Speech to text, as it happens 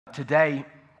Today,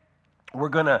 we're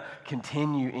going to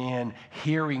continue in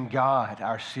Hearing God,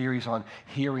 our series on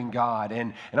Hearing God.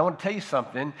 And I want to tell you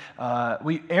something.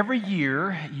 Every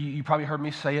year, you probably heard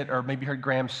me say it, or maybe heard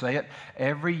Graham say it,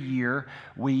 every year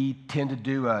we tend to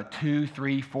do a 2,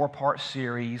 3, 4-part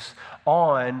series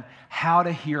on how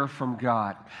to hear from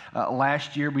God.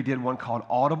 Last year, we did one called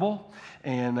Audible.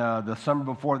 And the summer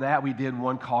before that, we did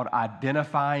one called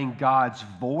Identifying God's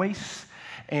Voice.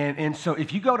 And so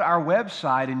if you go to our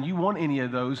website and you want any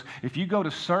of those, if you go to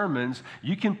sermons,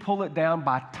 you can pull it down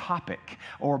by topic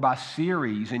or by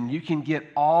series, and you can get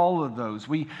all of those.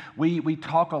 We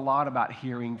talk a lot about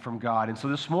hearing from God. And so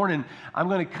this morning, I'm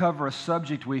going to cover a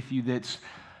subject with you that's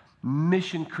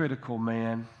mission critical,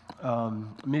 man.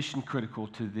 Mission critical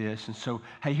to this. And so,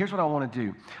 hey, here's what I want to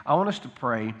do. I want us to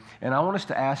pray, and I want us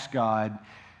to ask God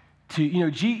to, you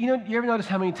ever notice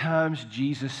how many times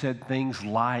Jesus said things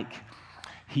like,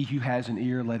 "He who has an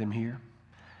ear, let him hear.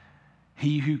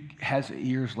 He who has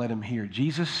ears, let him hear."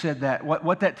 Jesus said that.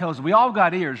 What that tells us, we all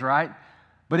got ears, right?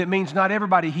 But it means not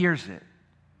everybody hears it.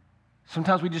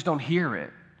 Sometimes we just don't hear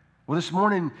it. Well, this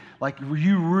morning,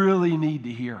 you really need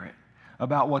to hear it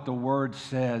about what the Word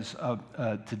says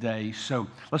today. So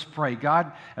let's pray.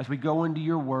 God, as we go into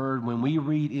your Word, when we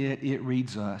read it, it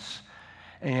reads us.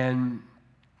 And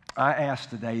I ask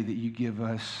today that you give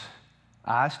us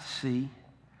eyes to see,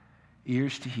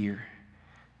 ears to hear,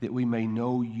 that we may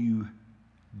know you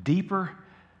deeper,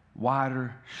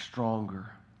 wider, stronger.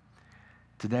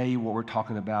 Today, what we're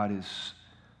talking about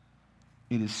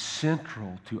is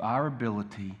central to our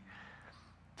ability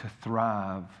to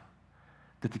thrive,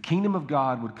 that the kingdom of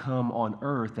God would come on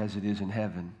earth as it is in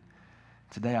heaven.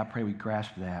 Today, I pray we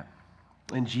grasp that.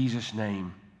 In Jesus'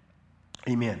 name,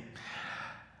 amen.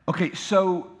 Okay,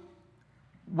 so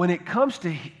when it comes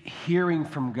to hearing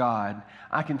from God,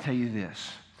 I can tell you this.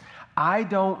 I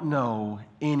don't know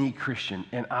any Christian,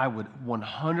 and I would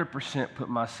 100% put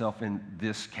myself in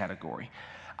this category.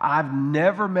 I've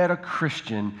never met a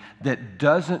Christian that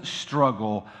doesn't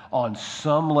struggle on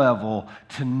some level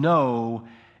to know,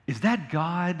 is that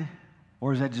God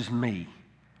or is that just me?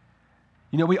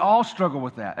 We all struggle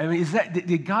with that. I mean,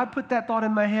 did God put that thought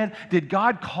in my head? Did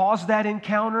God cause that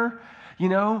encounter?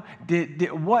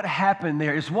 What happened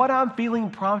there? Is what I'm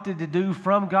feeling prompted to do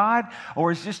from God,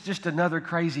 or is this just another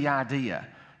crazy idea?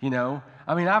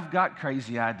 I mean, I've got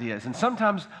crazy ideas, and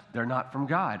sometimes they're not from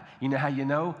God. You know how you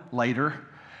know? Later.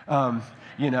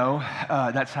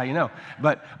 That's how you know.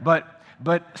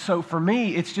 But so for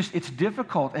me, it's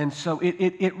difficult, and so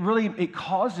it really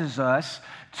causes us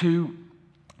to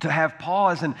have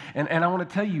pause, and I want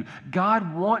to tell you,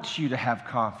 God wants you to have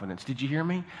confidence. Did you hear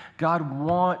me? God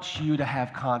wants you to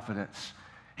have confidence.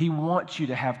 He wants you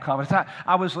to have confidence.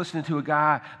 I was listening to a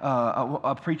guy,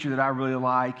 a preacher that I really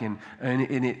like, and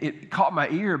it caught my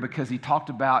ear because he talked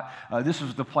about, this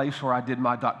was the place where I did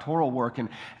my doctoral work, and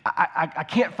I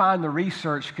can't find the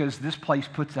research because this place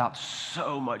puts out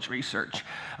so much research.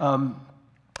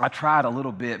 I tried a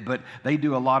little bit, but they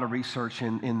do a lot of research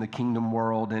in the kingdom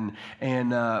world,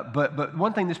 but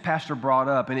one thing this pastor brought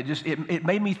up, and it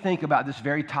made me think about this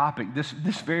very topic this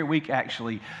very week.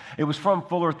 Actually, it was from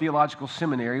Fuller Theological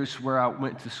Seminary, which is where I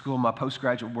went to school, my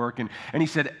postgraduate work, and he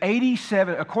said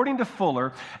 87, according to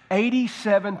Fuller,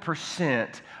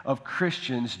 87% of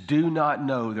Christians do not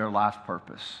know their life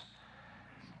purpose.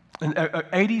 And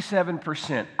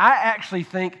 87%. I actually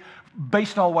think,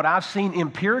 based on what I've seen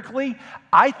empirically,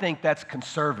 I think that's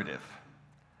conservative.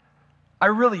 I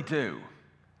really do.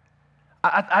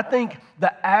 I think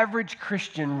the average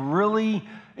Christian really,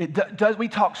 we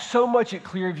talk so much at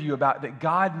ClearView about that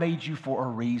God made you for a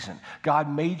reason. God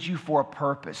made you for a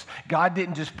purpose. God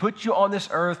didn't just put you on this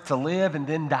earth to live and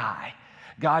then die.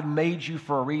 God made you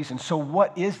for a reason. So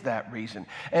what is that reason?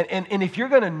 And if you're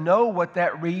going to know what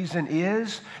that reason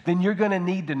is, then you're going to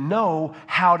need to know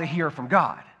how to hear from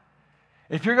God.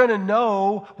 If you're going to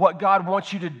know what God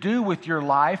wants you to do with your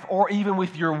life or even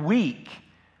with your week,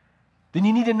 then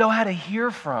you need to know how to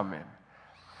hear from Him.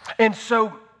 And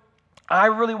so I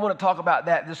really want to talk about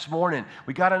that this morning.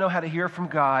 We got to know how to hear from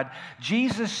God.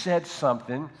 Jesus said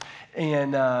something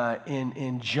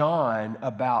in John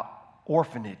about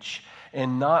orphanage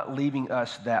and not leaving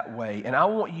us that way. And I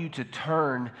want you to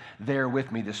turn there with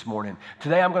me this morning.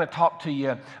 Today I'm going to talk to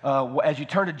you as you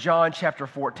turn to John chapter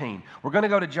 14. We're going to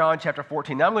go to John chapter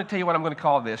 14. Now I'm going to tell you what I'm going to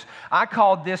call this. I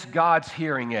called this God's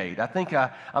hearing aid. I think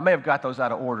I may have got those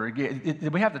out of order.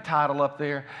 Did we have the title up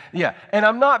there? Yeah. And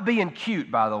I'm not being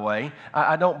cute, by the way.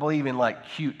 I don't believe in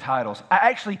cute titles. I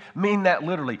actually mean that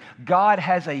literally. God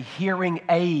has a hearing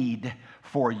aid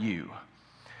for you.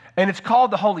 And it's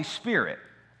called the Holy Spirit.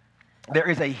 there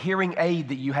is a hearing aid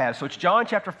that you have. So it's John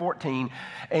chapter 14,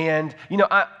 and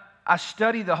I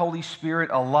study the Holy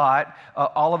Spirit a lot.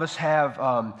 All of us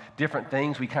have different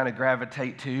things we kind of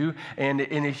gravitate to. And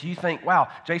if you think, wow,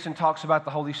 Jason talks about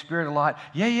the Holy Spirit a lot.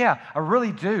 Yeah, I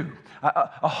really do.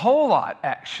 A whole lot,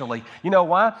 actually. You know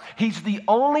why? He's the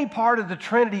only part of the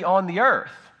Trinity on the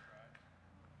earth.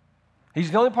 He's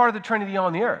the only part of the Trinity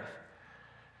on the earth.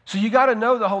 So you got to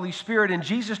know the Holy Spirit, and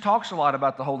Jesus talks a lot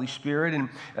about the Holy Spirit.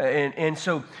 And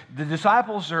so the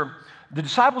disciples are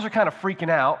kind of freaking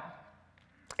out.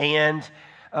 And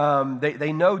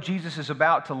they know Jesus is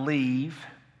about to leave,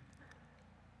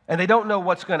 and they don't know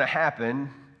what's going to happen.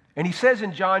 And he says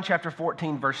in John chapter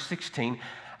 14, verse 16,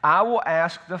 I will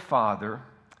ask the Father,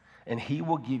 and he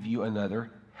will give you another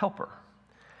helper,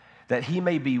 that he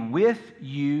may be with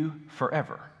you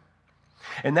forever.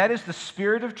 And that is the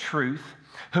Spirit of truth,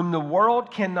 whom the world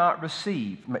cannot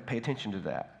receive. Pay attention to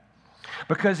that.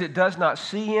 Because it does not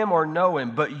see him or know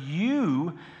him, but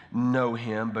you know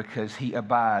him because he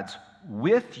abides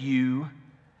with you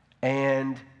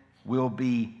and will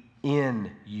be in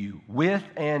you. With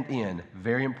and in.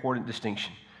 Very important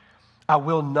distinction. I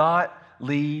will not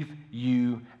leave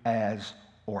you as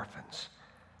orphans.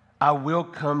 I will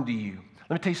come to you.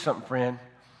 Let me tell you something, friend.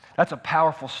 That's a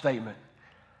powerful statement.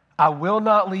 I will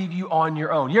not leave you on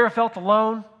your own. You ever felt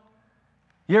alone?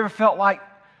 You ever felt like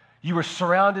you were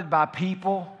surrounded by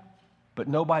people, but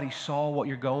nobody saw what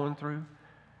you're going through?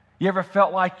 You ever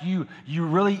felt like you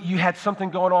had something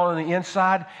going on the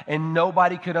inside and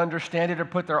nobody could understand it or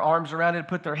put their arms around it,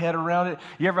 put their head around it?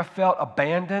 You ever felt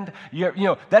abandoned?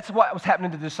 That's what was happening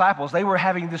to the disciples. They were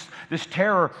having this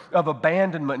terror of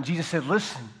abandonment. And Jesus said,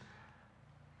 listen,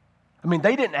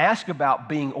 they didn't ask about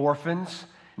being orphans.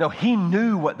 No, he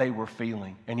knew what they were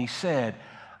feeling. And he said,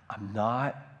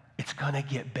 it's going to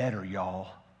get better, y'all.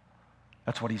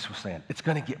 That's what he was saying. It's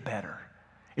going to get better.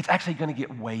 It's actually going to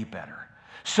get way better.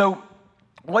 So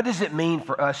what does it mean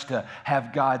for us to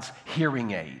have God's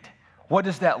hearing aid? What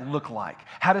does that look like?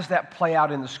 How does that play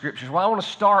out in the Scriptures? Well, I want to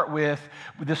start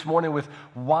this morning with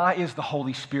why is the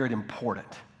Holy Spirit important?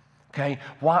 Okay,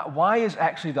 why is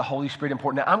actually the Holy Spirit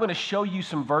important? Now, I'm going to show you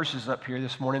some verses up here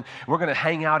this morning. We're going to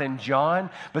hang out in John,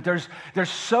 but there's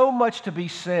so much to be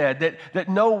said that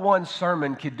no one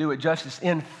sermon could do it justice.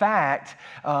 In fact,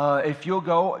 if you'll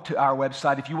go to our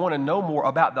website, if you want to know more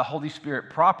about the Holy Spirit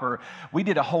proper, we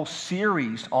did a whole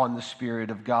series on the Spirit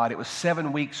of God. It was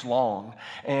 7 weeks long,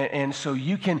 and so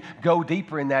you can go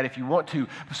deeper in that if you want to.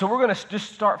 So we're going to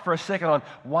just start for a second on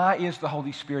why is the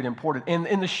Holy Spirit important.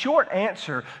 And the short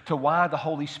answer to why the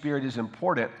Holy Spirit is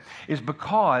important is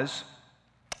because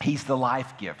he's the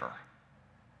life giver.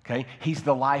 Okay? He's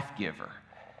the life giver.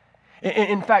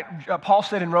 In fact, Paul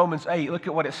said in Romans 8, look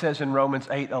at what it says in Romans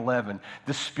 8:11.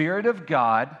 The Spirit of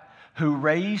God who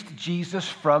raised Jesus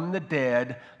from the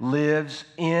dead lives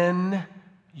in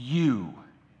you.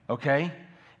 Okay?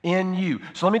 In you.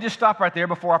 So let me just stop right there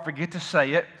before I forget to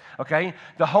say it. Okay?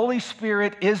 The Holy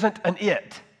Spirit isn't an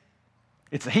it.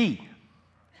 It's a he.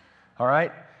 All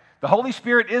right? The Holy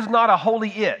Spirit is not a holy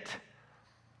it.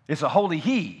 It's a holy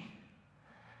he.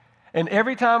 And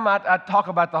every time I talk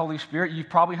about the Holy Spirit, you've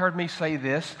probably heard me say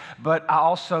this, but I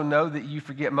also know that you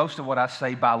forget most of what I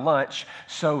say by lunch.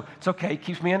 So it's okay. It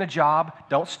keeps me in a job.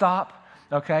 Don't stop.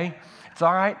 Okay? It's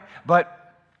all right.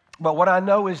 But what I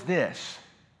know is this,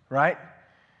 right?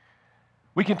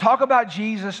 We can talk about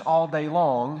Jesus all day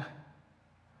long,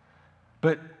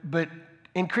 but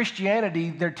in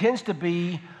Christianity, there tends to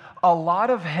be a lot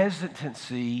of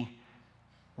hesitancy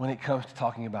when it comes to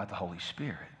talking about the Holy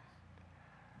Spirit.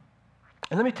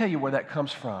 And let me tell you where that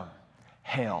comes from.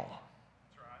 Hell.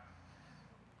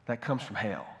 That comes from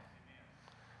hell.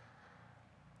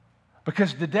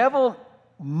 Because the devil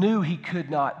knew he could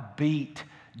not beat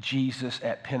Jesus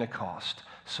at Pentecost.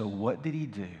 So what did he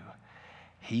do?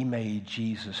 He made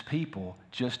Jesus' people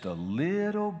just a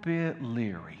little bit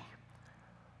leery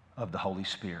of the Holy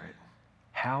Spirit.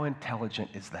 How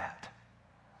intelligent is that?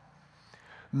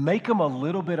 Make them a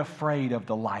little bit afraid of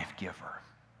the life giver.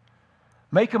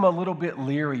 Make them a little bit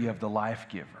leery of the life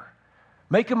giver.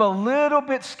 Make them a little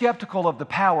bit skeptical of the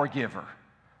power giver.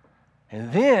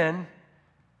 And then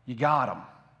you got them.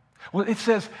 Well, it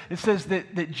says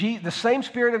that the same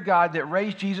Spirit of God that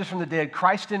raised Jesus from the dead,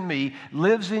 Christ in me,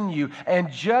 lives in you.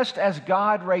 And just as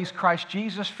God raised Christ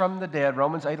Jesus from the dead,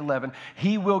 Romans 8:11,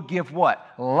 he will give what?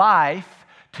 Life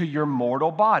to your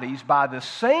mortal bodies by the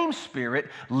same Spirit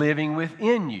living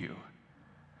within you.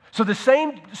 So the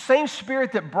same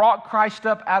Spirit that brought Christ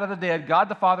up out of the dead, God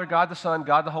the Father, God the Son,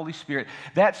 God the Holy Spirit,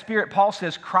 that Spirit, Paul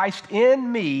says, Christ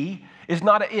in me is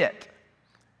not a it.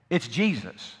 It's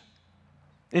Jesus.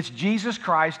 It's Jesus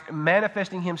Christ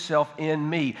manifesting himself in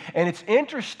me. And it's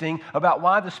interesting about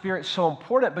why the Spirit's so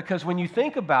important, because when you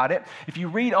think about it, if you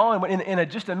read on,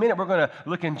 just a minute, we're going to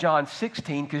look in John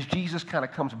 16, because Jesus kind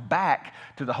of comes back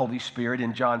to the Holy Spirit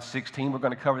in John 16. We're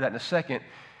going to cover that in a second.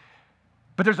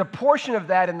 But there's a portion of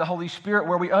that in the Holy Spirit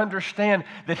where we understand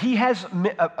that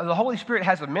the Holy Spirit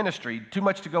has a ministry, too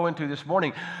much to go into this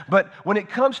morning. But when it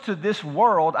comes to this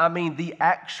world, I mean the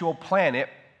actual planet,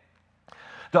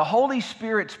 the Holy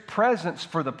Spirit's presence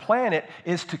for the planet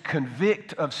is to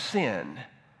convict of sin.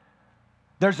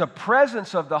 There's a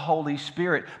presence of the Holy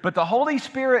Spirit, but the Holy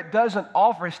Spirit doesn't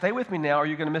offer, stay with me now or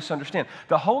you're going to misunderstand.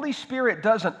 The Holy Spirit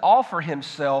doesn't offer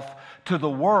himself to the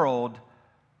world.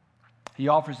 He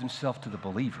offers himself to the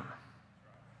believer.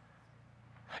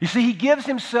 You see, he gives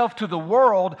himself to the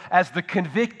world as the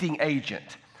convicting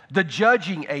agent, the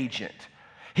judging agent.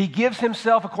 He gives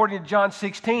himself, according to John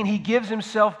 16, he gives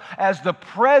himself as the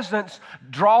presence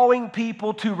drawing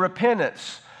people to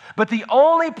repentance. But the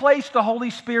only place the Holy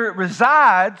Spirit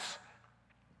resides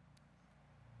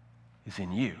is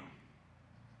in you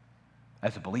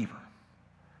as a believer.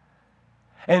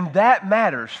 And that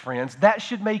matters, friends. That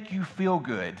should make you feel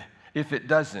good. If it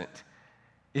doesn't,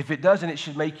 it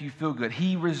should make you feel good.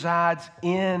 He resides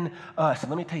in us. And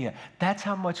let me tell you, that's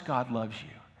how much God loves you.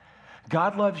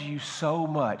 God loves you so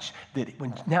much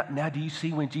that now do you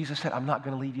see when Jesus said, I'm not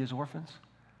going to leave you as orphans?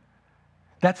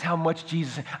 That's how much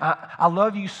Jesus said, I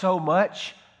love you so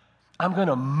much, I'm going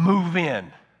to move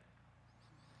in.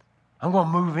 I'm going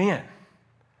to move in.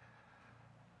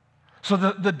 So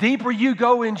the deeper you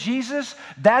go in Jesus,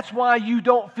 that's why you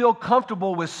don't feel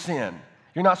comfortable with sin.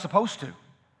 You're not supposed to.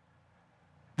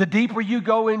 The deeper you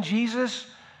go in Jesus,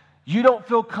 you don't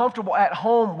feel comfortable at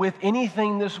home with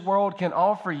anything this world can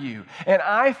offer you. And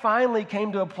I finally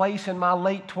came to a place in my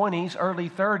late 20s, early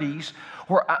 30s,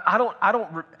 where I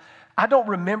don't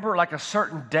remember like a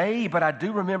certain day, but I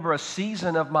do remember a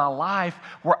season of my life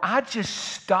where I just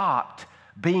stopped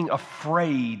being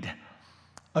afraid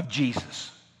of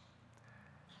Jesus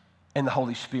and the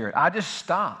Holy Spirit. I just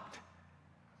stopped.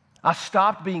 I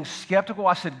stopped being skeptical.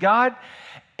 I said, God,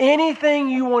 anything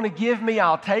you want to give me,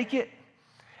 I'll take it.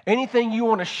 Anything you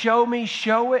want to show me,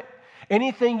 show it.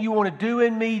 Anything you want to do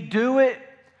in me, do it.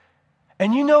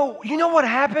 And you know what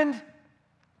happened?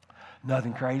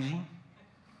 Nothing crazy.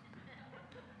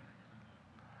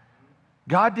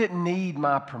 God didn't need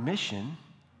my permission.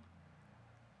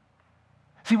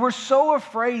 See, we're so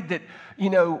afraid that,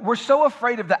 we're so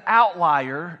afraid of the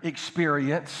outlier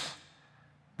experience.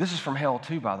 This is from hell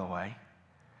too, by the way.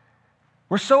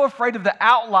 We're so afraid of the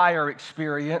outlier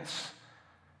experience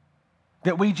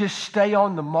that we just stay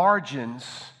on the margins,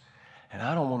 and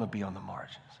I don't want to be on the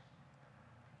margins.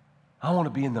 I want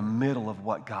to be in the middle of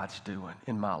what God's doing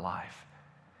in my life.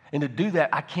 And to do that,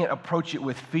 I can't approach it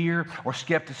with fear or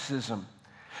skepticism.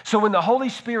 So when the Holy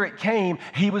Spirit came,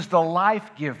 he was the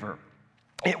life giver.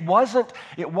 It wasn't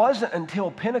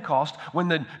until Pentecost, when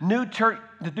the New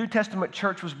Testament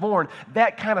church was born,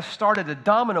 that kind of started a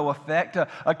domino effect,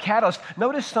 a catalyst.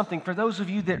 Notice something, for those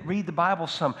of you that read the Bible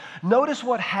some. Notice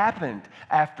what happened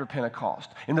after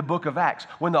Pentecost in the book of Acts,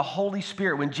 when the Holy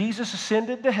Spirit, when Jesus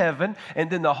ascended to heaven, and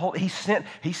then he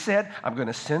said, I'm going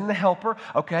to send the helper,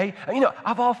 okay?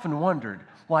 I've often wondered,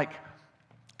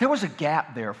 there was a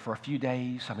gap there for a few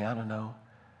days. I don't know.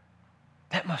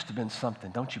 That must have been something,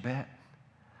 don't you bet?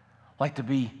 Like to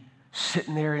be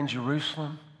sitting there in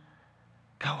Jerusalem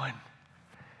going,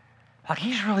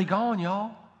 he's really gone,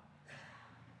 y'all.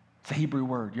 It's a Hebrew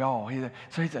word, y'all.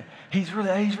 He's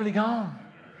really gone.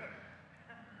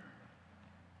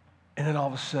 And then all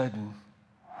of a sudden,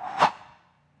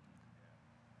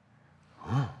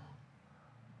 oh,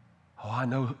 I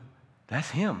know that's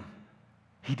him.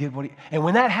 He did and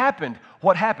when that happened,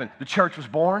 what happened? The church was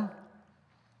born.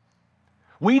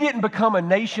 We didn't become a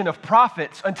nation of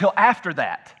prophets until after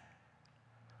that.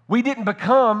 We didn't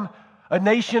become a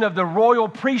nation of the royal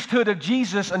priesthood of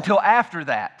Jesus until after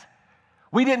that.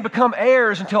 We didn't become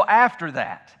heirs until after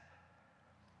that.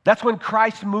 That's when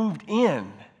Christ moved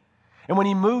in. And when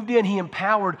he moved in, he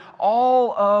empowered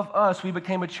all of us. We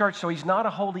became a church. So he's not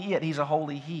a holy it, he's a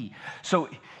holy he. So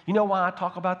you know why I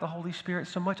talk about the Holy Spirit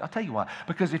so much? I'll tell you why.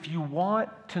 Because if you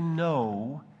want to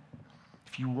know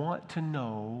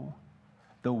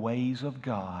the ways of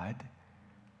God,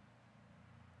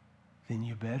 then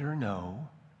you better know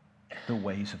the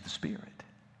ways of the Spirit.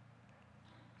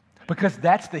 Because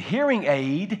that's the hearing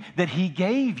aid that he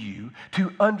gave you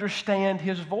to understand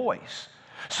his voice.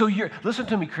 So listen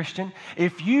to me, Christian.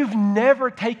 If you've never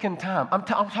taken time, I'm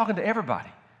talking to everybody.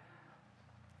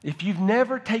 If you've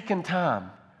never taken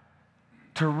time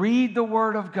to read the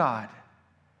Word of God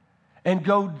and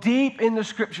go deep in the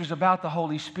scriptures about the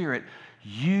Holy Spirit,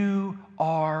 you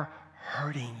are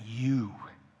hurting you.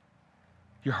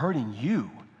 You're hurting you.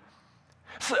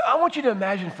 So I want you to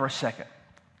imagine for a second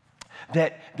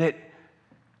that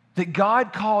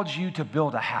God called you to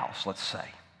build a house, let's say.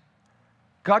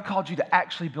 God called you to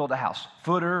actually build a house.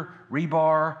 Footer,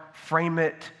 rebar, frame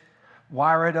it,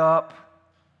 wire it up,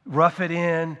 rough it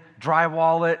in,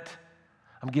 drywall it.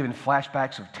 I'm giving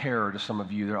flashbacks of terror to some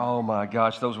of you. They're, oh my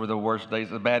gosh, those were the worst days,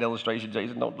 the bad illustration.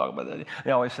 Jason, don't talk about that.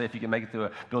 They always say if you can make it through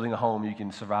building a home, you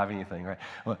can survive anything, right?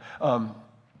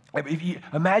 If you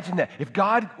imagine that. If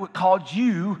God called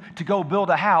you to go build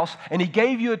a house and he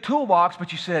gave you a toolbox,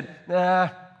 but you said,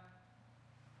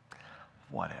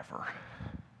 whatever.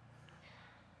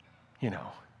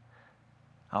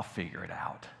 I'll figure it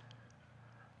out.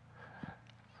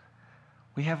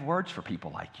 We have words for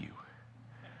people like you.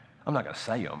 I'm not going to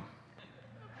say them.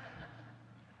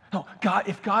 No,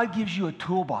 if God gives you a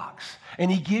toolbox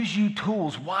and he gives you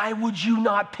tools, why would you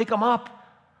not pick them up?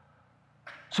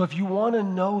 So if you want to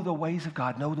know the ways of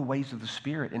God, know the ways of the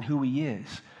Spirit and who he is.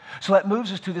 So that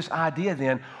moves us to this idea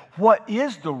then, what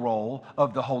is the role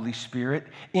of the Holy Spirit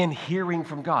in hearing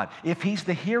from God? If he's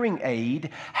the hearing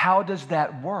aid, how does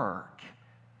that work?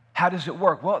 How does it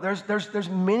work? Well, there's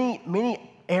many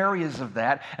areas of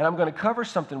that, and I'm going to cover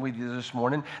something with you this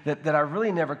morning that I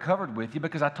really never covered with you,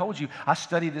 because I told you I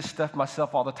study this stuff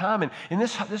myself all the time, and in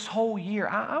this whole year,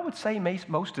 I would say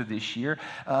most of this year,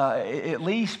 at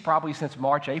least probably since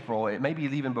March, April, maybe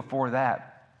even before that,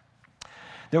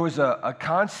 there was a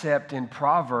concept in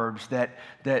Proverbs that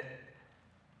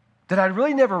I'd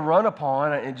really never run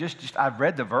upon, and just I've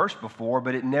read the verse before,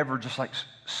 but it never just like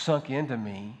sunk into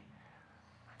me.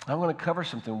 I'm going to cover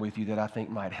something with you that I think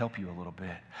might help you a little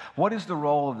bit. What is the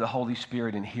role of the Holy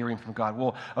Spirit in hearing from God?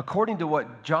 Well, according to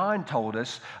what John told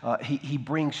us, he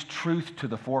brings truth to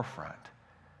the forefront,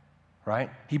 right?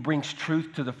 He brings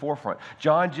truth to the forefront.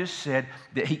 John just said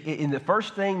that in the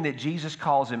first thing that Jesus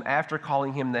calls him after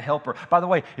calling him the helper. By the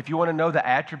way, if you want to know the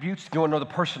attributes, if you want to know the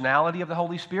personality of the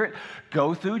Holy Spirit,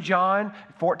 go through John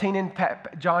 14 and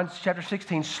John chapter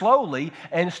 16 slowly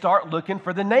and start looking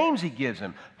for the names he gives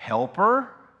him. Helper,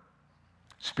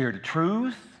 Spirit of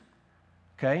truth,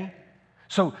 okay?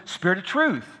 So, Spirit of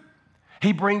truth.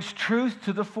 He brings truth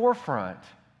to the forefront.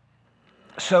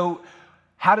 So,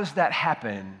 how does that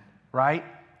happen, right?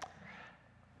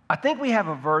 I think we have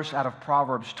a verse out of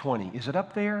Proverbs 20. Is it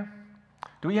up there?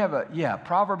 Do we have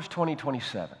Proverbs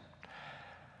 20:27.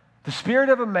 The spirit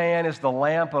of a man is the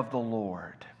lamp of the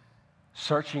Lord,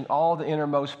 searching all the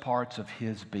innermost parts of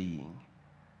his being.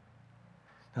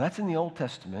 Now, that's in the Old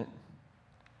Testament.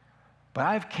 But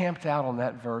I've camped out on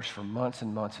that verse for months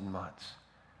and months and months,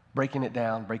 breaking it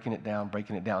down,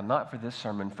 not for this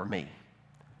sermon, for me.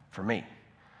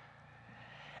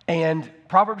 And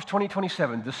Proverbs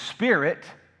 20:27, the Spirit,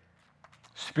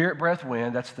 breath,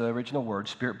 wind, that's the original word,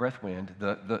 spirit, breath, wind,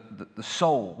 the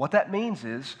soul. What that means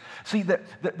is, see,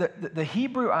 the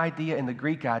Hebrew idea and the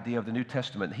Greek idea of the New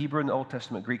Testament, the Hebrew in the Old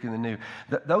Testament, Greek in the New,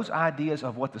 those ideas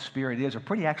of what the Spirit is are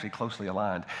pretty actually closely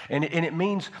aligned. And it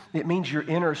means your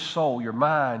inner soul, your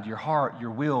mind, your heart,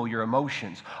 your will, your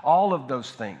emotions, all of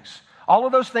those things. All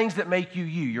of those things that make you,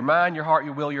 your mind, your heart,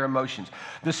 your will, your emotions.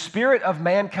 The spirit of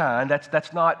mankind,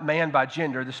 that's not man by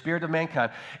gender, the spirit of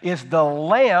mankind is the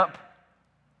lamp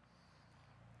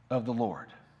of the Lord.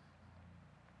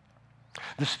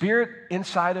 The Spirit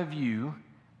inside of you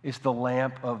is the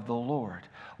lamp of the Lord.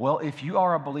 Well, if you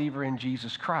are a believer in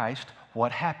Jesus Christ,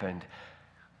 what happened?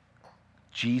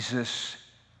 Jesus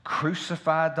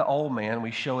crucified the old man.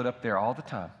 We show it up there all the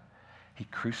time. He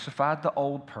crucified the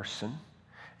old person,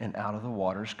 and out of the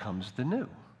waters comes the new,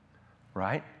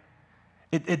 right?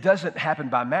 It doesn't happen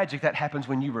by magic. That happens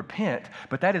when you repent.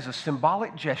 But that is a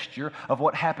symbolic gesture of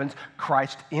what happens.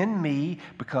 Christ in me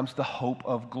becomes the hope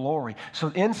of glory. So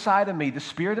inside of me, the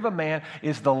spirit of a man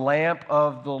is the lamp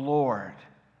of the Lord.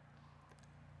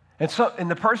 And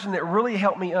the person that really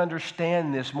helped me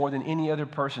understand this more than any other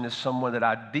person is someone that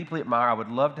I deeply admire. I would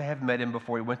love to have met him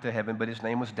before he went to heaven, but his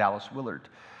name was Dallas Willard.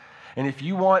 And if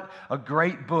you want a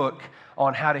great book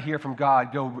on how to hear from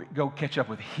God, go catch up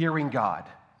with Hearing God.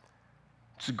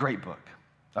 It's a great book.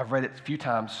 I've read it a few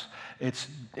times.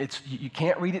 You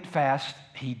can't read it fast.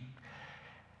 He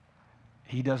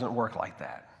doesn't work like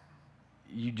that.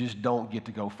 You just don't get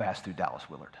to go fast through Dallas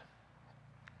Willard.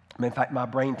 I mean, in fact, my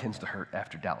brain tends to hurt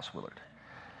after Dallas Willard.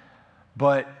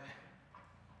 But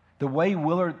the way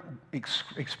Willard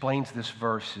explains this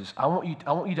verse is, I want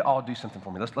you to all do something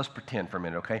for me. Let's pretend for a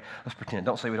minute, okay? Let's pretend.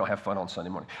 Don't say we don't have fun on Sunday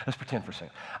morning. Let's pretend for a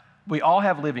second. We all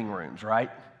have living rooms,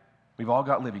 right? We've all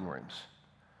got living rooms.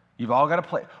 You've all got to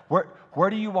play. Where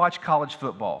do you watch college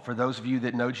football? For those of you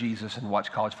that know Jesus and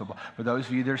watch college football. For those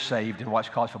of you that are saved and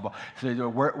watch college football. So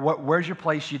where's your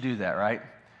place you do that, right?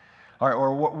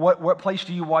 Or what place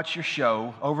do you watch your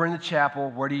show? Over in the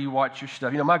chapel, where do you watch your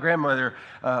stuff? You know, my grandmother,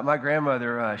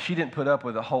 she didn't put up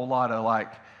with a whole lot of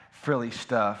like frilly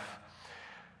stuff.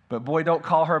 But boy, don't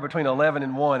call her between 11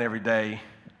 and 1 every day.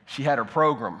 She had her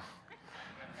program.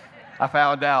 I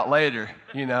found out later,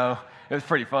 you know, it was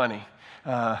pretty funny.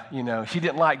 You know, she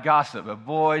didn't like gossip, but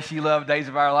boy, she loved Days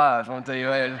of Our Lives. I want to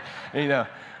tell you, you know.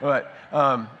 But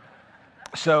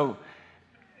so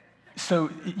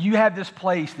you have this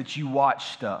place that you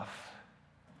watch stuff.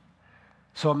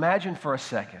 So imagine for a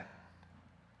second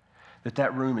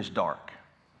that room is dark,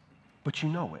 but you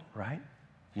know it, right?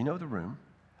 You know the room.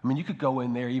 I mean, you could go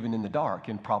in there even in the dark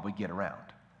and probably get around.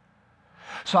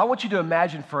 So I want you to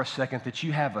imagine for a second that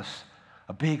you have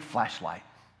a big flashlight.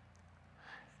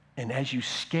 And as you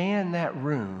scan that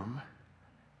room,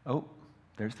 oh,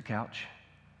 there's the couch.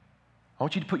 I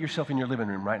want you to put yourself in your living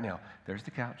room right now. There's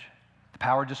the couch. The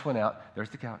power just went out. There's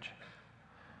the couch.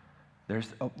 There's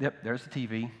the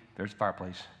TV. There's the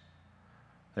fireplace.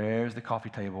 There's the coffee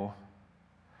table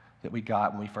that we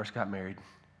got when we first got married.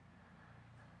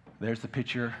 There's the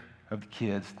picture of the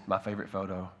kids, my favorite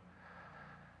photo.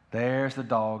 There's the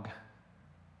dog,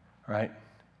 right?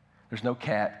 There's no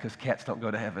cat because cats don't go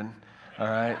to heaven, all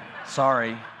right?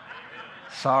 Sorry.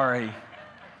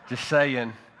 Just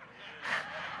saying.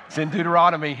 It's in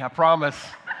Deuteronomy, I promise.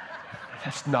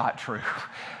 That's not true.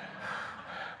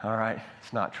 All right?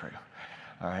 It's not true.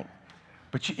 All right?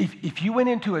 But if you went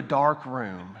into a dark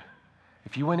room,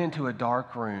 that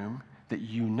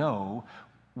you know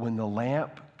when the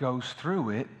lamp goes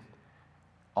through it,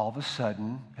 all of a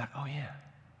sudden, oh yeah.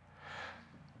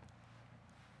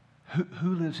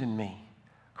 Who lives in me?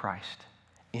 Christ.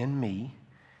 In me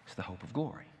is the hope of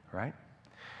glory, right?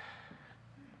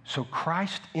 So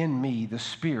Christ in me, the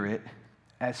Spirit,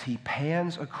 as he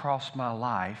pans across my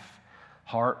life,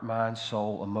 heart, mind,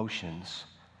 soul, emotions,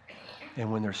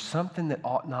 and when there's something that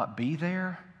ought not be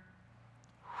there,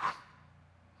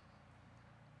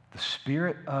 the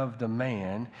spirit of the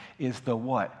man is the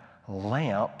what?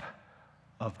 Lamp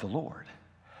of the Lord,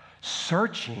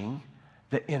 searching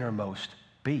the innermost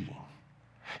being.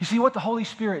 You see, what the Holy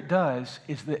Spirit does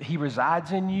is that he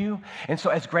resides in you. And so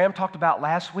as Graham talked about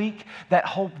last week, that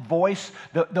whole voice,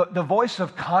 the voice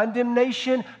of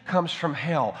condemnation comes from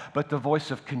hell, but the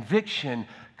voice of conviction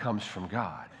comes from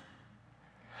God.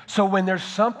 So when there's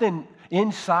something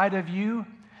inside of you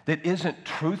that isn't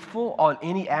truthful on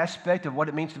any aspect of what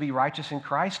it means to be righteous in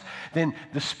Christ, then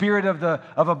the spirit of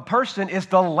a person is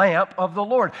the lamp of the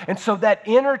Lord. And so that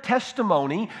inner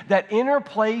testimony, that inner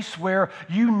place where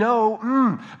you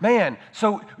know,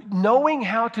 so knowing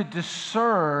how to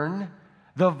discern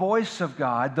the voice of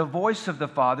God, the voice of the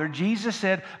Father, Jesus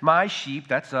said, my sheep,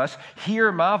 that's us,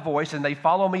 hear my voice and they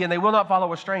follow me and they will not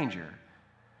follow a stranger.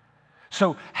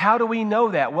 So how do we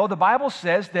know that? Well, the Bible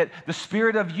says that the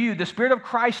Spirit of you, the Spirit of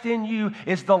Christ in you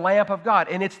is the lamp of God,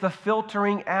 and it's the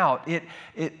filtering out.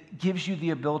 It gives you the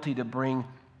ability to bring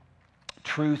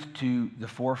truth to the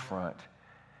forefront.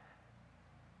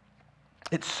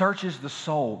 It searches the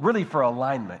soul, really for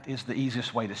alignment is the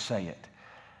easiest way to say it.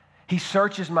 He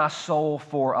searches my soul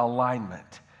for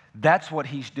alignment. That's what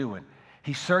he's doing.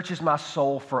 He searches my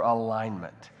soul for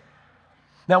alignment.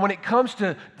 Now, when it comes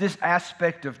to this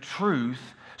aspect of truth,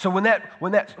 so when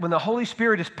the Holy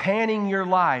Spirit is panning your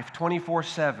life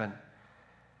 24/7,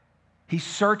 he's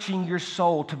searching your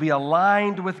soul to be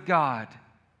aligned with God.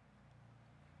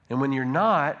 And when you're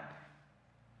not,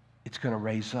 it's going to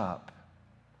raise up.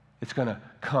 It's going to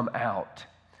come out.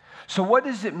 So what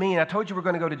does it mean? I told you we're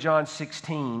going to go to John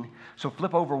 16. So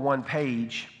flip over one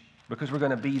page because we're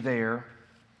going to be there.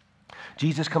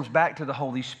 Jesus comes back to the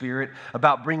Holy Spirit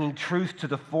about bringing truth to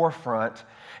the forefront.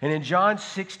 And in John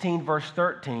 16, verse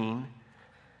 13,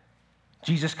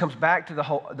 Jesus comes back to the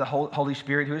Holy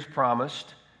Spirit who is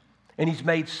promised. And he's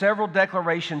made several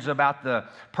declarations about the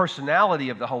personality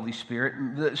of the Holy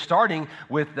Spirit, starting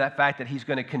with that fact that he's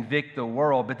going to convict the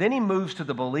world. But then he moves to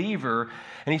the believer,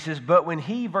 and he says, but when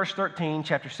he, verse 13,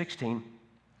 chapter 16,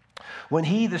 when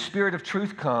he, the Spirit of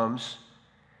truth, comes,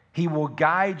 he will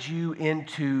guide you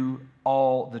into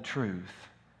all the truth.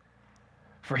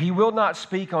 For he will not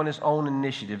speak on his own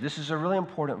initiative. This is a really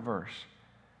important verse.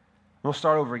 We'll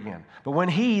start over again. But when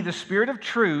he, the Spirit of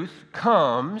truth,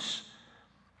 comes,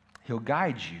 he'll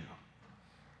guide you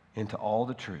into all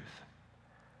the truth.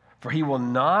 For he will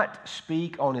not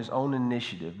speak on his own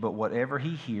initiative, but whatever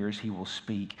he hears, he will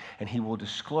speak, and he will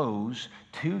disclose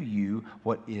to you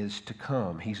what is to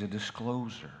come. He's a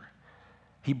discloser.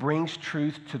 He brings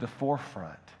truth to the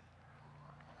forefront.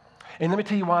 And let me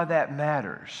tell you why that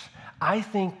matters. I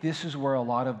think this is where a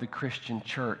lot of the Christian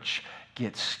church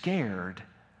gets scared.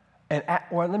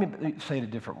 Or let me say it a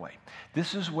different way.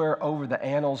 This is where over the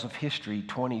annals of history,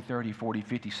 20, 30, 40,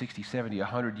 50, 60, 70,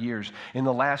 100 years, in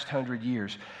the last 100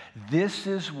 years, this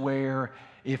is where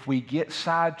if we get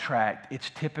sidetracked, it's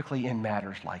typically in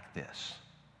matters like this.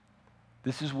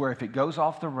 This is where if it goes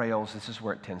off the rails, this is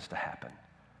where it tends to happen.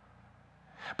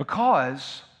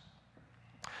 Because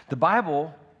the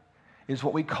Bible is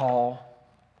what we call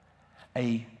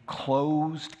a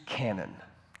closed canon.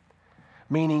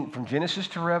 Meaning from Genesis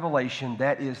to Revelation,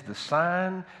 that is the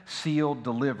signed, sealed,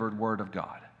 delivered Word of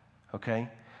God. Okay?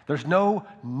 There's no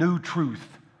new truth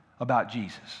about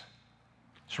Jesus.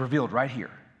 It's revealed right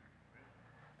here.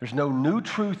 There's no new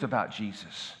truth about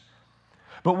Jesus.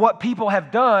 But what people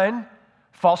have done,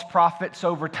 false prophets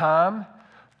over time,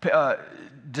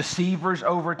 deceivers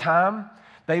over time,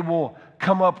 they will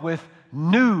come up with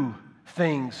new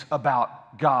things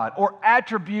about God or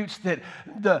attributes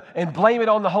and blame it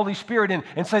on the Holy Spirit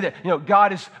and say that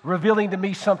God is revealing to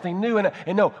me something new. And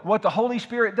no, what the Holy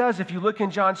Spirit does, if you look in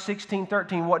John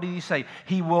 16:13, what did he say?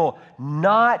 He will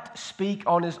not speak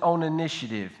on his own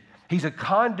initiative. He's a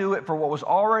conduit for what was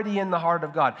already in the heart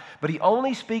of God. But he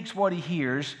only speaks what he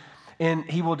hears, and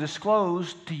he will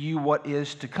disclose to you what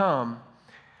is to come.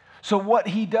 So what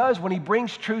he does when he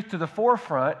brings truth to the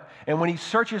forefront and when he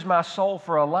searches my soul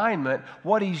for alignment,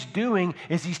 what he's doing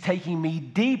is he's taking me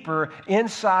deeper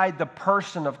inside the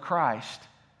person of Christ.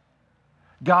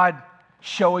 God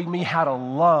showing me how to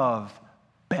love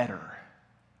better.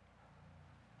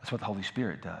 That's what the Holy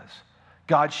Spirit does.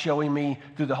 God showing me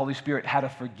through the Holy Spirit how to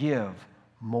forgive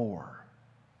more.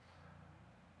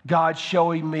 God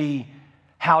showing me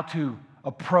how to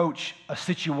approach a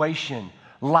situation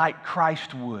like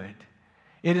Christ would.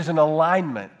 It is an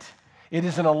alignment. It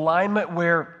is an alignment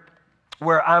where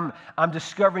I'm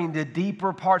discovering the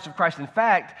deeper parts of Christ. In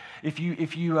fact, if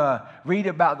you read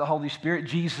about the Holy Spirit,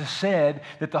 Jesus said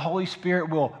that the Holy Spirit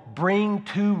will bring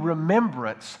to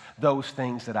remembrance those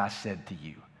things that I said to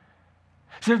you.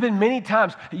 So there's been many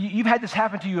times, you've had this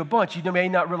happen to you a bunch, you may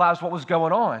not realize what was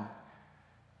going on.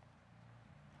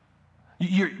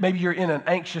 Maybe you're in an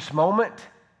anxious moment,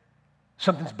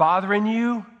 something's bothering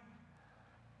you,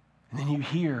 and then you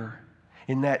hear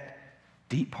in that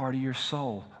deep part of your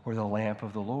soul where the lamp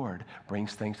of the Lord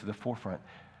brings things to the forefront,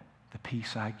 the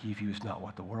peace I give you is not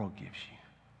what the world gives you.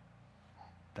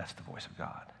 That's the voice of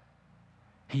God.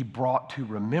 He brought to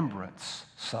remembrance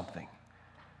something.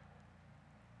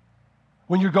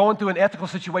 When you're going through an ethical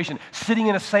situation, sitting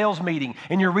in a sales meeting,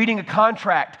 and you're reading a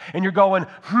contract, and you're going,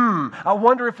 I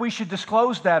wonder if we should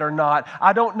disclose that or not.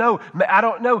 I don't know.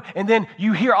 And then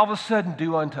you hear all of a sudden,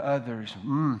 do unto others.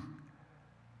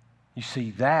 You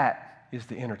see, that is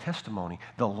the inner testimony,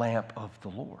 the lamp of the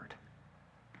Lord.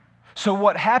 So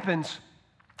what happens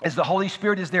is the Holy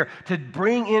Spirit is there to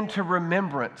bring into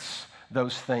remembrance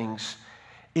those things.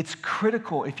 It's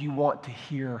critical if you want to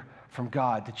hear from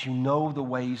God, that you know the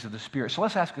ways of the Spirit. So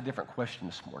let's ask a different question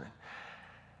this morning.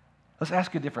 Let's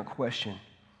ask a different question.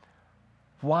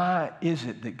 Why is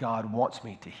it that God wants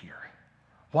me to hear?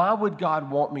 Why would God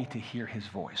want me to hear His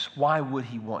voice? Why would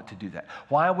He want to do that?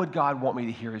 Why would God want me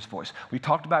to hear His voice? We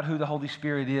talked about who the Holy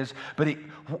Spirit is, but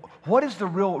what is the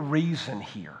real reason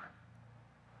here?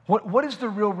 What is the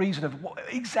real reason of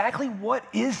exactly what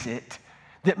is it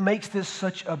that makes this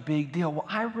such a big deal? Well,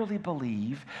 I really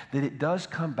believe that it does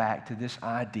come back to this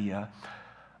idea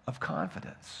of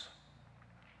confidence.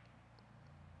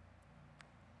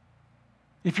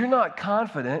 If you're not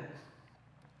confident,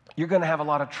 you're going to have a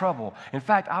lot of trouble. In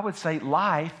fact, I would say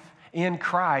life in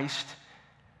Christ,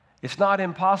 it's not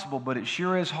impossible, but it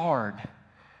sure is hard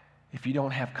if you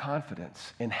don't have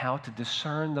confidence in how to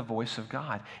discern the voice of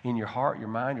God in your heart, your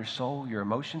mind, your soul, your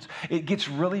emotions. It gets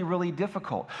really, really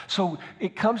difficult. So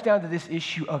it comes down to this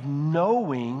issue of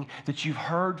knowing that you've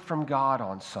heard from God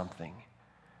on something.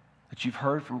 That you've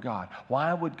heard from God.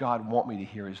 Why would God want me to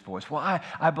hear His voice? Well,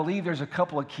 I believe there's a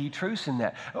couple of key truths in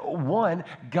that. One,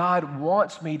 God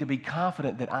wants me to be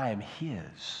confident that I am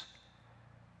His.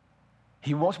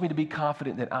 He wants me to be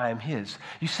confident that I am His.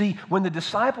 You see, when the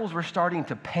disciples were starting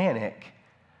to panic,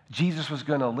 Jesus was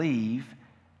going to leave,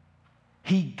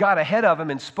 He got ahead of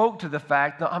them and spoke to the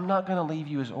fact, no, I'm not going to leave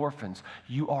you as orphans.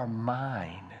 You are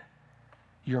mine.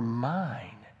 You're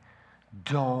mine.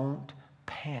 Don't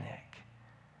panic.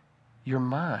 You're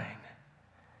mine.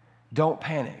 Don't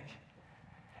panic.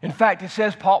 In fact, it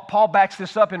says, Paul backs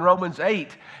this up in Romans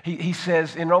 8. He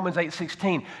says in Romans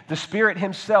 8:16, the Spirit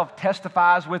himself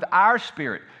testifies with our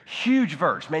spirit. Huge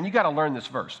verse. Man, you got to learn this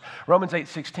verse. Romans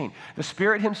 8:16. The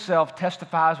Spirit himself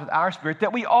testifies with our spirit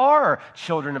that we are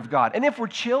children of God. And if we're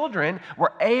children,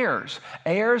 we're heirs,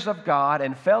 heirs of God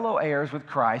and fellow heirs with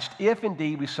Christ, if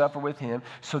indeed we suffer with him,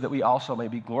 so that we also may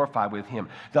be glorified with him.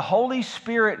 The Holy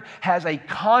Spirit has a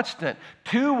constant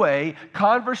two-way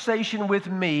conversation with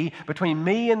me, between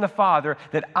me and the Father,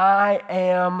 that I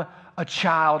am a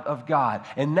child of God.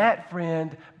 And that,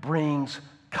 friend, brings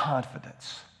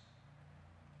confidence.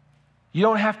 You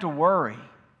don't have to worry.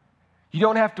 You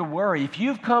don't have to worry. If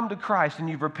you've come to Christ and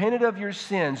you've repented of your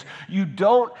sins, you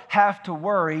don't have to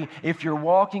worry if you're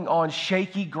walking on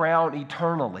shaky ground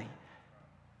eternally.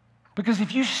 Because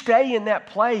if you stay in that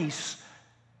place,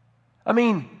 I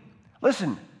mean,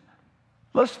 listen,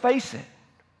 let's face it.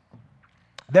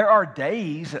 There are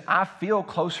days that I feel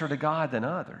closer to God than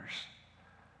others.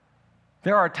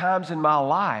 There are times in my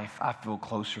life I feel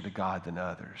closer to God than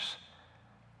others.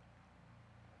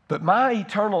 But my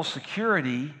eternal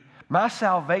security, my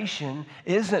salvation,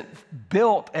 isn't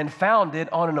built and founded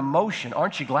on an emotion.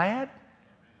 Aren't you glad?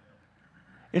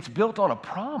 It's built on a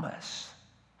promise.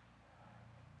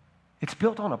 It's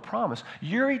built on a promise.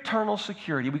 Your eternal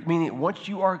security, meaning once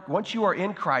you are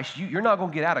in Christ, you're not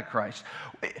going to get out of Christ.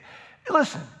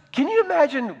 Listen, can you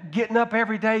imagine getting up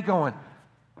every day going,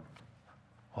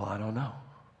 well, I don't know.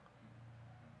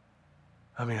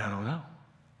 I don't know.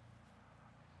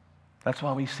 That's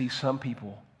why we see some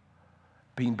people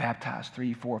being baptized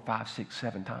 3, 4, 5, 6,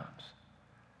 7 times.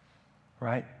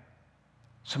 Right?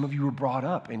 Some of you were brought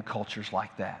up in cultures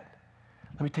like that.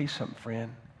 Let me tell you something,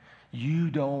 friend.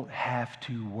 You don't have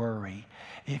to worry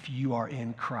if you are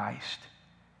in Christ.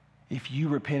 If you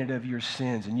repented of your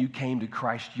sins and you came to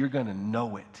Christ, you're going to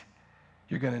know it.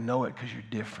 You're going to know it because you're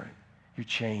different. You're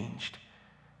changed.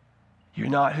 You're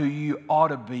not who you ought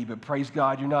to be, but praise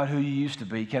God, you're not who you used to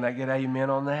be. Can I get amen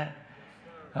on that?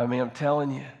 I'm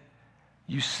telling you,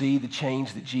 you see the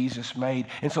change that Jesus made.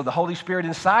 And so the Holy Spirit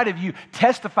inside of you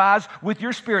testifies with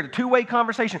your spirit, a two-way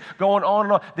conversation going on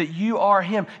and on, that you are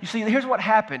him. You see, here's what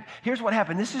happened.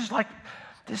 This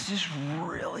is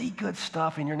really good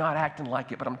stuff, and you're not acting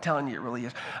like it, but I'm telling you it really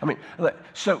is.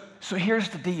 So here's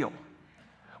the deal.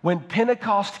 When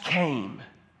Pentecost came,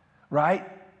 right?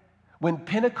 When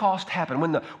Pentecost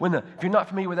happened, if you're not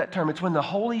familiar with that term, it's when the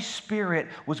Holy Spirit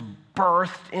was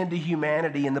birthed into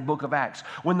humanity in the book of Acts.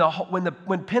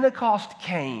 When Pentecost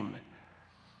came,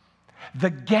 the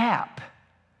gap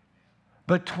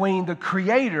between the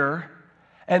Creator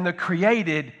and the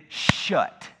created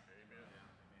shut.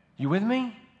 You with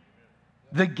me?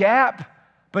 The gap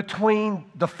between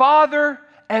the Father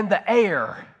and the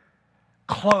heir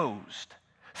closed.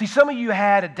 See, some of you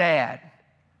had a dad.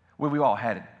 Well, we all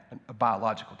had a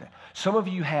biological dad. Some of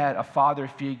you had a father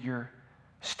figure,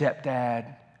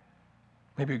 stepdad,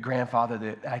 maybe a grandfather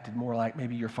that acted more like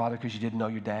maybe your father because you didn't know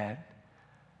your dad.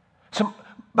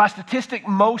 By statistic,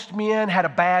 most men had a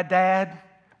bad dad.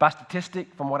 By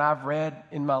statistic, from what I've read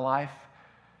in my life.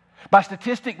 By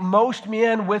statistic, most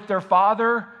men with their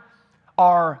father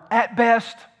are at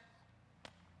best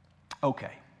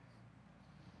okay.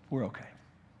 We're okay.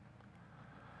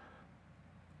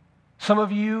 Some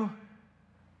of you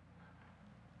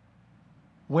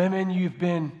women,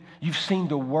 you've seen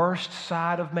the worst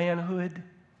side of manhood.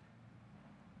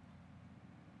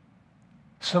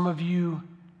 Some of you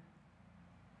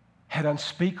had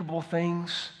unspeakable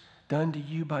things done to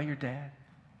you by your dad.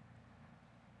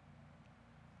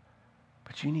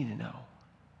 But you need to know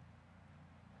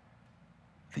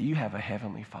that you have a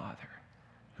heavenly Father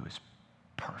who is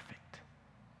perfect.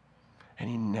 And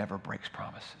he never breaks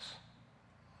promises.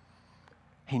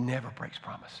 He never breaks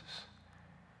promises.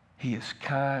 He is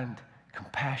kind,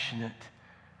 compassionate,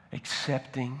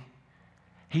 accepting.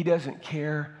 He doesn't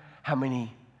care how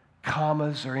many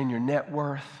commas are in your net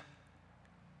worth.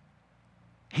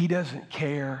 He doesn't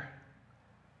care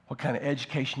what kind of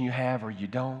education you have or you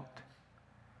don't.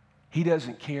 He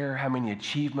doesn't care how many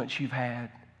achievements you've had.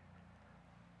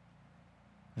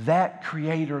 That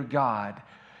Creator God,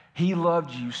 he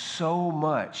loved you so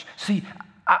much. See,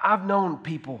 I've known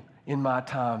people in my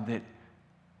time that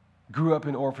grew up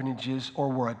in orphanages or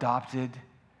were adopted,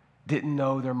 didn't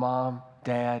know their mom,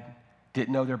 dad,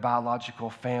 didn't know their biological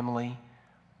family,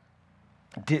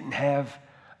 didn't have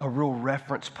a real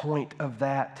reference point of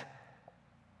that.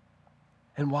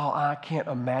 And while I can't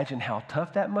imagine how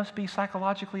tough that must be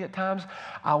psychologically at times,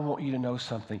 I want you to know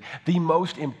something. The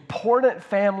most important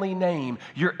family name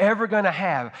you're ever going to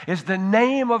have is the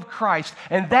name of Christ,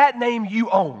 and that name you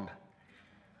own.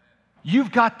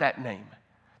 You've got that name.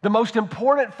 The most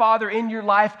important father in your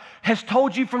life has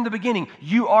told you from the beginning,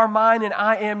 you are mine and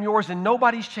I am yours, and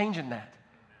nobody's changing that.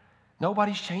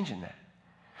 Nobody's changing that.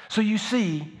 So you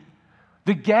see,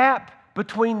 the gap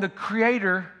between the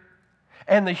Creator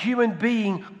and the human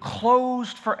being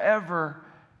closed forever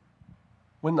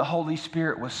when the Holy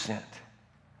Spirit was sent.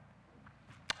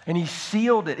 And he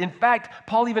sealed it. In fact,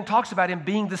 Paul even talks about him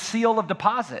being the seal of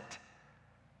deposit.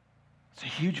 It's a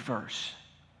huge verse.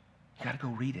 You got to go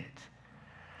read it.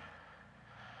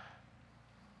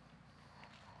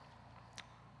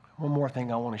 One more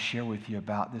thing I want to share with you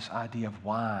about this idea of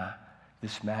why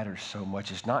this matters so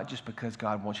much. It's not just because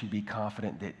God wants you to be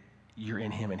confident that you're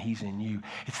in him and he's in you.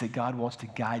 It's that God wants to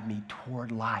guide me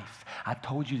toward life. I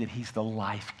told you that he's the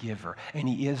life giver, and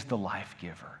he is the life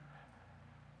giver.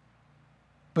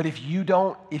 But if you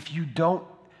don't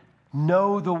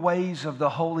know the ways of the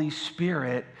Holy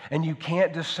Spirit, and you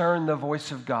can't discern the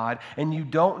voice of God, and you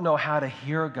don't know how to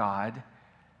hear God,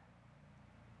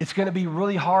 it's going to be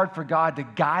really hard for God to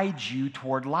guide you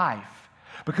toward life.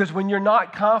 Because when you're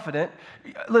not confident,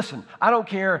 listen, I don't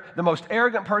care the most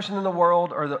arrogant person in the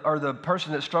world or the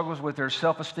person that struggles with their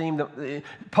self-esteem, the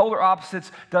polar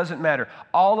opposites, doesn't matter.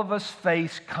 All of us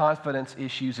face confidence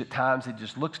issues at times. It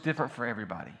just looks different for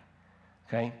everybody,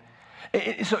 okay?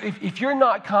 So if you're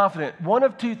not confident, one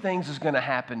of two things is going to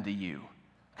happen to you,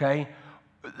 okay?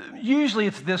 Usually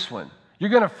it's this one.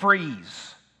 You're going to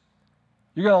freeze.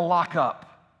 You're going to lock up.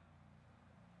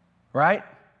 Right?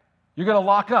 You're going to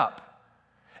lock up.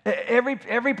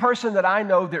 Every person that I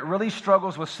know that really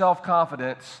struggles with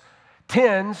self-confidence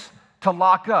tends to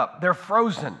lock up. They're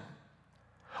frozen.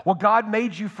 Well, God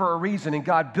made you for a reason, and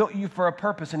God built you for a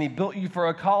purpose, and he built you for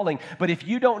a calling. But if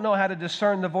you don't know how to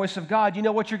discern the voice of God, you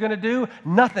know what you're going to do?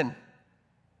 Nothing.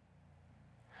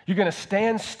 You're going to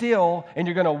stand still, and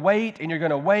you're going to wait, and you're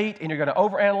going to wait, and you're going to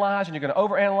overanalyze, and you're going to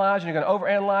overanalyze, and you're going to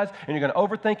overanalyze, and you're going to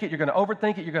overthink it, you're going to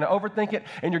overthink it, you're going to overthink it,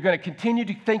 and you're going to continue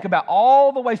to think about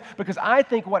all the ways, because I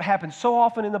think what happens so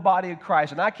often in the body of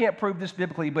Christ, and I can't prove this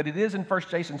biblically, but it is in 1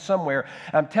 Jason somewhere,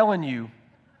 I'm telling you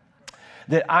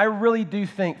that I really do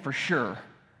think for sure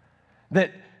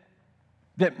that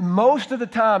most of the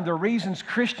time the reasons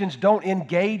Christians don't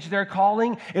engage their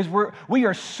calling is we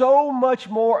are so much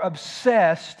more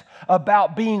obsessed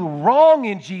about being wrong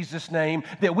in Jesus' name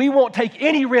that we won't take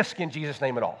any risk in Jesus'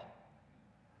 name at all.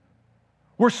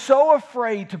 We're so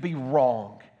afraid to be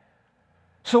wrong.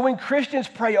 So when Christians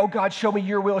pray, oh God, show me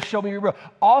your will, show me your will,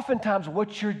 oftentimes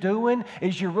what you're doing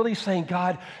is you're really saying,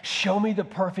 God, show me the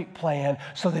perfect plan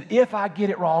so that if I get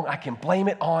it wrong, I can blame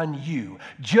it on you.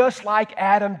 Just like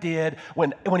Adam did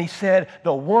when he said,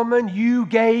 the woman you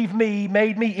gave me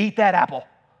made me eat that apple.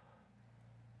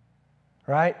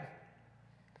 Right?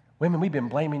 Women, we've been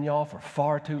blaming y'all for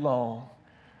far too long.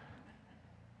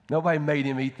 Nobody made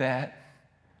him eat that.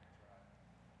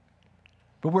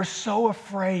 But we're so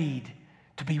afraid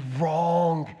to be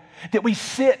wrong, that we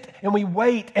sit and we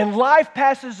wait and life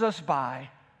passes us by.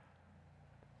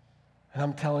 And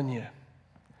I'm telling you,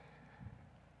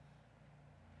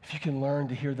 if you can learn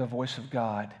to hear the voice of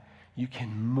God, you can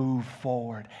move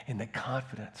forward in the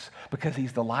confidence because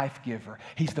he's the life giver.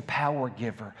 He's the power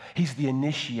giver. He's the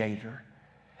initiator.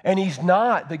 And he's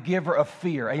not the giver of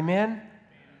fear. Amen?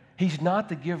 He's not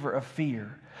the giver of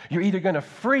fear. You're either going to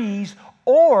freeze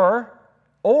or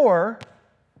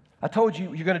I told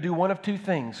you, you're going to do one of two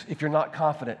things if you're not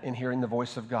confident in hearing the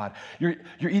voice of God. You're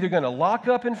either going to lock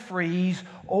up and freeze,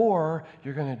 or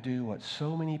you're going to do what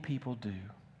so many people do.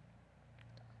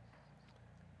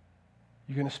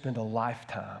 You're going to spend a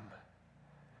lifetime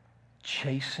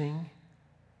chasing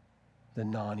the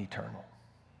non-eternal.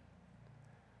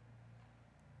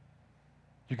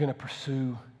 You're going to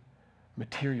pursue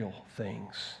material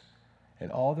things,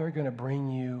 and all they're going to bring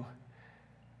you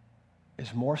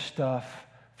is more stuff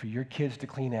for your kids to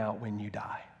clean out when you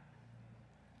die.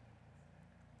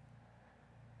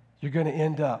 You're going to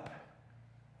end up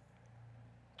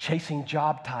chasing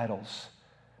job titles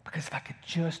because if I could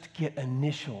just get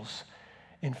initials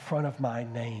in front of my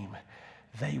name,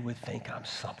 they would think I'm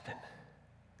something.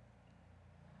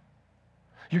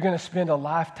 You're going to spend a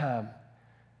lifetime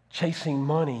chasing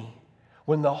money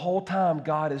when the whole time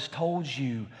God has told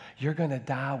you you're going to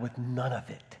die with none of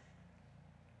it.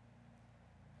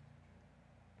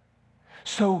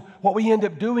 So what we end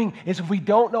up doing is if we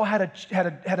don't know how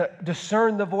to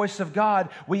discern the voice of God,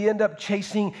 we end up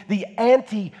chasing the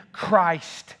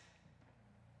antichrist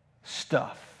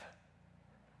stuff.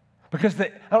 Because I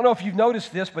don't know if you've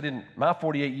noticed this, but in my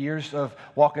 48 years of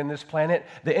walking this planet,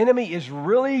 the enemy is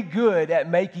really good at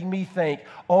making me think,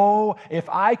 oh, if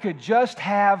I could just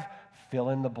have fill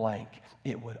in the blank,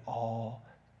 it would all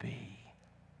be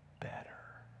better.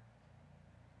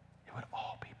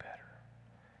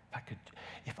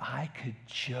 if I could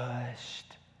just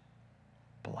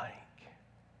blank.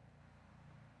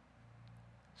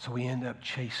 So we end up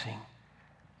chasing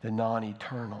the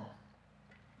non-eternal.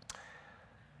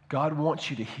 God wants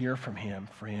you to hear from him,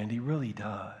 friend. He really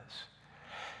does.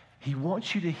 He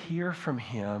wants you to hear from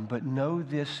him, but know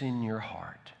this in your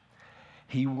heart.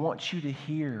 He wants you to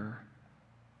hear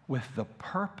with the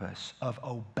purpose of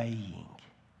obeying.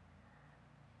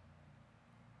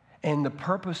 And the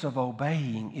purpose of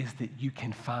obeying is that you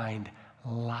can find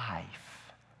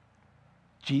life.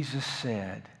 Jesus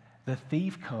said, the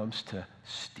thief comes to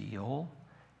steal,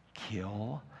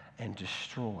 kill, and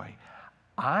destroy.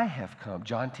 I have come,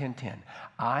 John 10:10,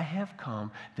 I have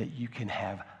come that you can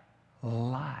have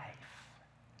life.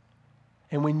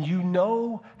 And when you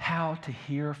know how to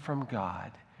hear from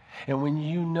God, and when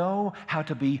you know how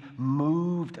to be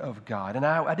moved of God, and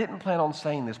I didn't plan on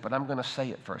saying this, but I'm going to say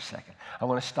it for a second. I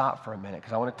want to stop for a minute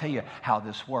because I want to tell you how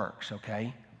this works,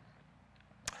 okay?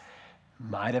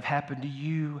 Might have happened to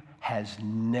you, has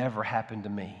never happened to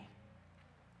me.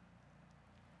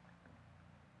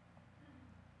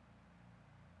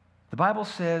 The Bible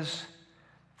says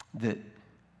that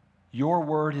your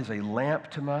word is a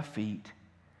lamp to my feet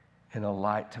and a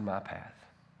light to my path.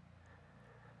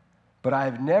 But I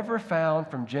have never found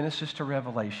from Genesis to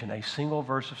Revelation a single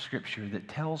verse of Scripture that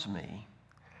tells me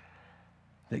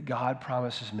that God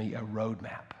promises me a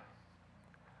roadmap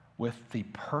with the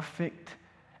perfect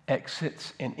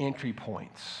exits and entry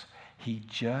points. He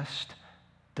just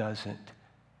doesn't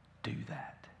do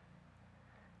that.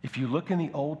 If you look in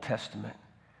the Old Testament,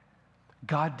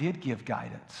 God did give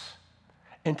guidance.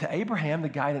 And to Abraham, the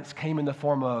guidance came in the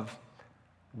form of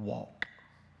walk.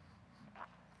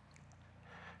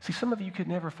 See, some of you could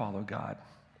never follow God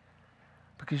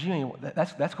because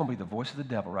that's going to be the voice of the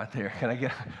devil right there. Can I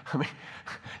get? I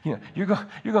mean, you're going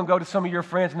to go to some of your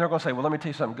friends and they're going to say, "Well, let me tell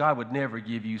you something. God would never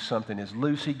give you something as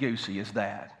loosey-goosey as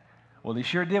that." Well, He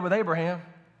sure did with Abraham.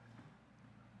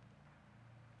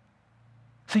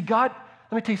 See, God.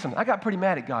 Let me tell you something. I got pretty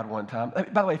mad at God one time.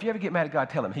 By the way, if you ever get mad at God,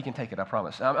 tell Him. He can take it. I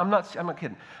promise. I'm not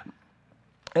kidding.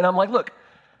 And I'm like, look,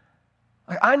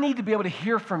 I need to be able to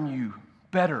hear from you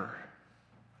better.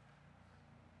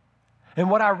 And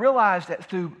what I realized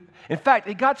that in fact,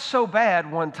 it got so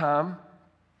bad one time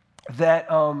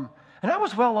that, and I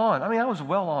was well on. I mean, I was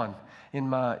well on in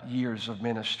my years of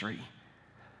ministry.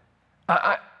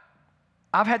 I've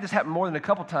had this happen more than a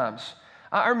couple times.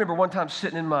 I remember one time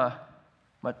sitting in my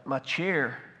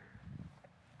chair,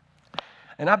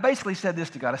 and I basically said this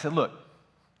to God. I said, look,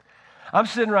 I'm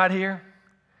sitting right here,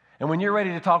 and when you're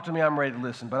ready to talk to me, I'm ready to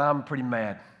listen, but I'm pretty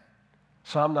mad.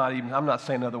 So I'm not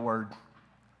saying another word.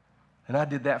 And I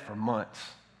did that for months.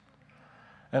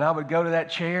 And I would go to that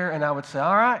chair and I would say,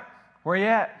 all right, where you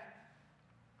at?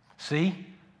 See?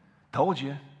 Told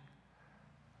you.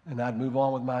 And I'd move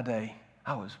on with my day.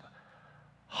 I was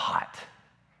hot.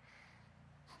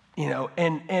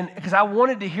 And because I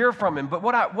wanted to hear from him. But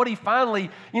what he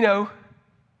finally, look,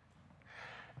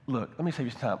 let me save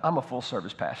you some time. I'm a full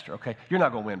service pastor, okay? You're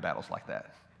not going to win battles like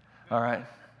that. All right?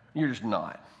 You're just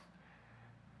not.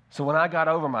 So when I got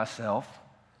over myself,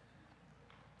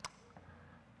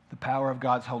 the power of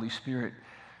God's Holy Spirit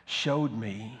showed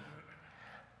me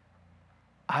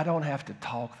I don't have to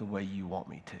talk the way you want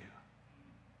me to.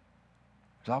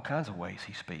 There's all kinds of ways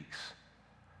He speaks.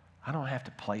 I don't have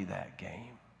to play that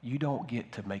game. You don't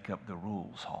get to make up the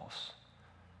rules, Hoss.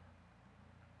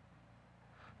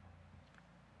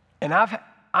 And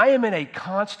I am in a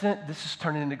constant, this is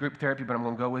turning into group therapy, but I'm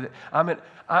going to go with it.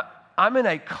 I'm in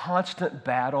a constant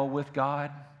battle with God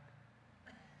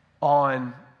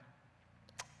on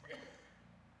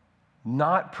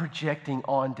not projecting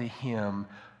onto Him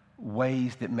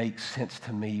ways that make sense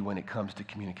to me when it comes to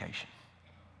communication.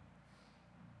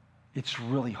 It's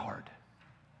really hard.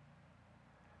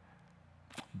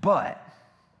 But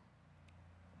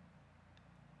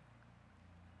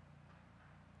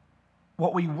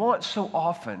what we want so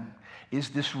often is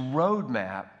this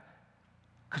roadmap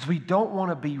because we don't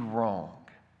want to be wrong.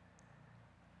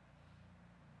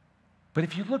 But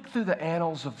if you look through the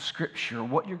annals of Scripture,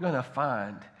 what you're going to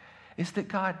find is that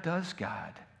God does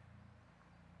guide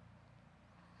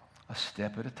a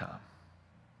step at a time.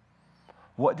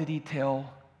 What did He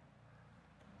tell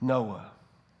Noah?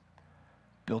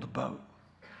 Build a boat.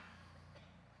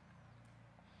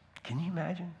 Can you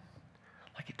imagine?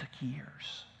 Like it took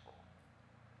years.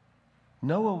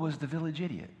 Noah was the village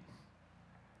idiot.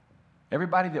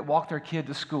 Everybody that walked their kid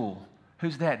to school,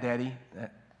 who's that, Daddy?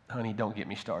 Honey, don't get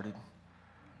me started.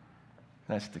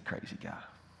 That's the crazy guy.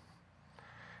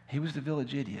 He was the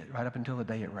village idiot right up until the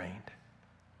day it rained.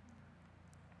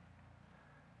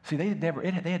 See, they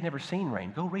had never seen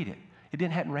rain. Go read it.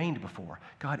 Hadn't rained before.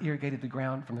 God irrigated the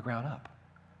ground from the ground up.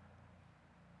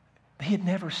 They had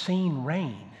never seen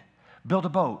rain. Build a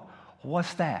boat.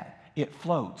 What's that? It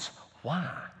floats. Why?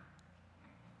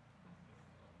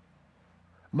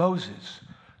 Moses,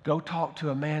 go talk to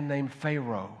a man named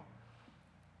Pharaoh.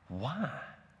 Why?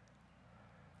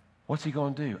 What's he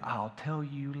going to do? I'll tell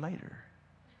you later.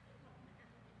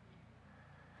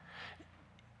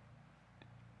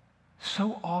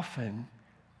 So often,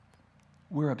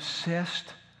 we're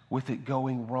obsessed with it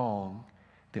going wrong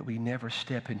that we never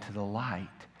step into the light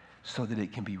so that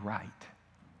it can be right.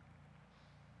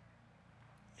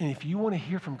 And if you want to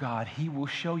hear from God, he will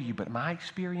show you. But my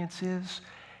experience is,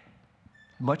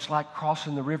 much like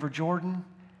crossing the River Jordan,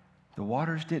 the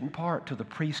waters didn't part till the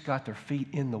priests got their feet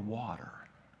in the water.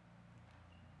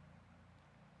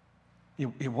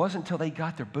 It wasn't until they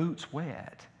got their boots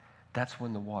wet. That's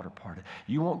when the water parted.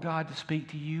 You want God to speak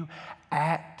to you?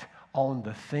 Act on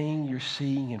the thing you're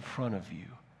seeing in front of you.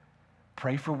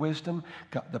 Pray for wisdom.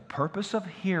 God, the purpose of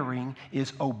hearing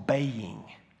is obeying.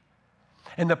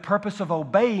 And the purpose of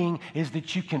obeying is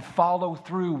that you can follow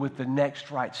through with the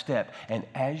next right step. And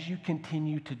as you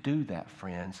continue to do that,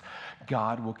 friends,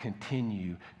 God will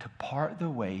continue to part the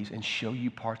ways and show you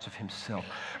parts of himself.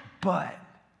 But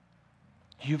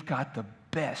you've got the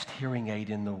best hearing aid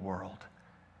in the world.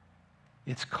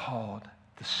 It's called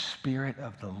the Spirit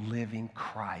of the living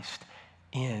Christ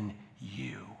in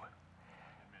you.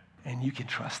 And you can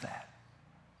trust that.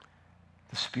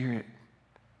 The Spirit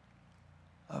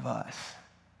of us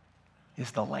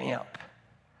is the lamp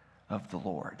of the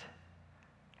Lord,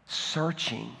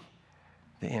 searching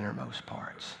the innermost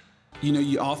parts. You know,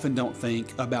 you often don't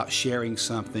think about sharing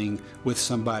something with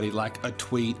somebody like a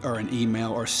tweet or an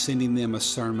email or sending them a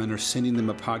sermon or sending them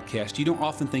a podcast. You don't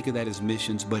often think of that as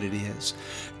missions, but it is.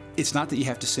 It's not that you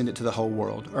have to send it to the whole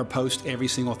world or post every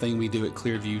single thing we do at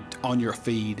ClearView on your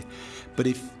feed. But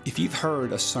if you've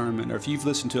heard a sermon or if you've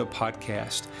listened to a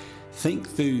podcast, think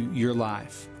through your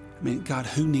life. I mean, God,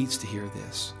 who needs to hear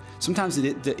this? Sometimes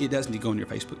it doesn't need to go on your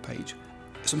Facebook page.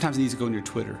 Sometimes it needs to go on your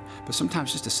Twitter. But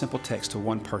sometimes just a simple text to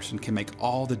one person can make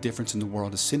all the difference in the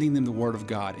world. Is sending them the Word of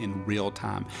God in real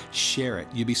time. Share it.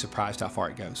 You'll be surprised how far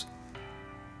it goes.